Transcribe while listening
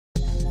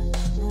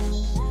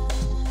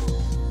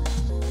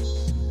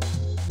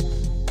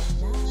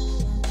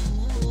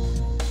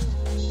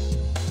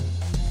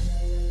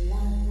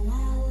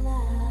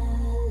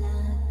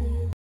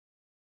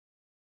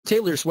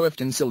Taylor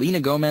Swift and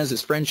Selena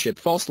Gomez's friendship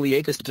falsely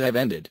accused to have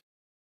ended.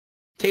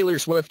 Taylor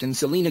Swift and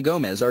Selena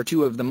Gomez are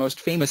two of the most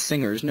famous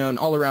singers known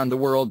all around the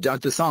world.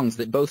 The songs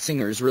that both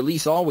singers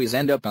release always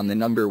end up on the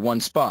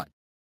 #1 spot.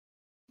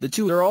 The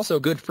two are also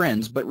good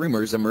friends, but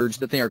rumors emerge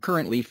that they are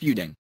currently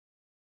feuding.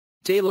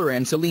 Taylor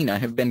and Selena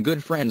have been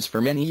good friends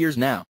for many years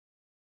now.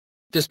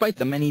 Despite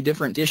the many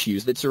different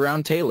issues that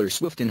surround Taylor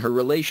Swift in her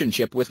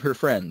relationship with her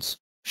friends,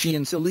 she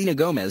and Selena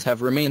Gomez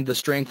have remained the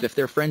strength of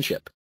their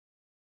friendship.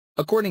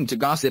 According to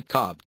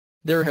gossipy,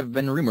 there have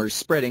been rumors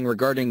spreading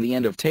regarding the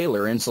end of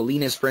Taylor and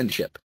Selena's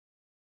friendship.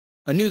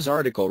 A news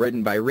article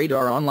written by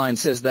Radar Online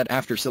says that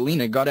after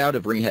Selena got out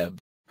of rehab,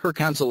 her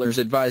counselors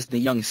advised the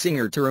young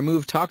singer to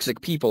remove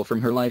toxic people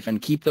from her life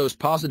and keep those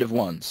positive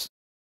ones.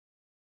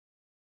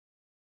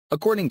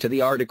 According to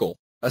the article,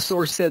 a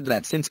source said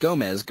that since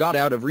Gomez got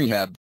out of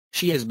rehab,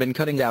 she has been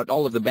cutting out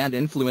all of the bad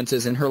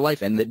influences in her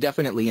life, and that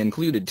definitely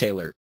included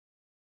Taylor.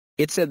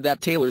 It said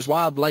that Taylor's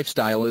wild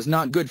lifestyle is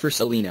not good for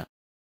Selena.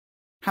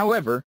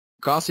 However,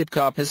 gossipy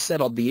has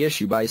settled the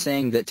issue by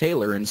saying that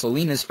Taylor and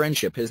Selena's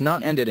friendship has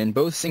not ended and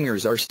both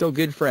singers are still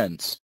good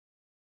friends.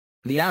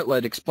 The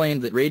outlet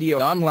explained that Radio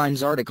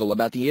Online's article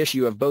about the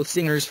issue of both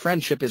singers'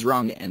 friendship is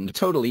wrong and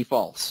totally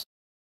false.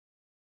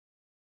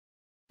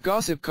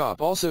 Gossipy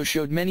also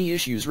showed many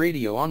issues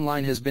Radio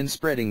Online has been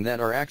spreading that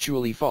are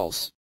actually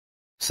false.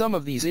 Some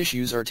of these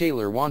issues are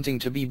Taylor wanting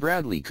to be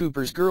Bradley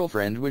Cooper's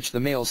girlfriend, which the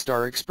male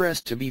star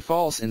expressed to be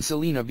false, and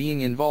Selena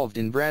being involved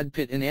in Brad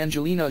Pitt and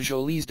Angelina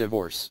Jolie's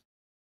divorce.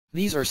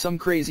 These are some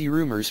crazy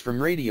rumors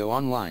from Radio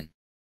Online.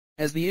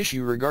 As the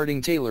issue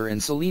regarding Taylor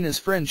and Selena's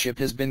friendship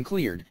has been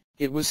cleared,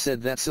 it was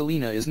said that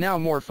Selena is now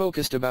more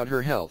focused about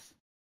her health.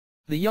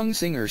 The young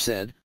singer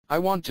said, "I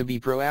want to be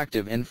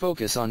proactive and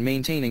focus on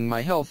maintaining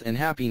my health and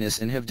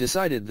happiness, and have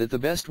decided that the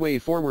best way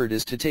forward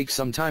is to take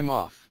some time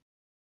off.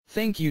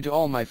 Thank you to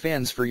all my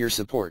fans for your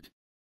support.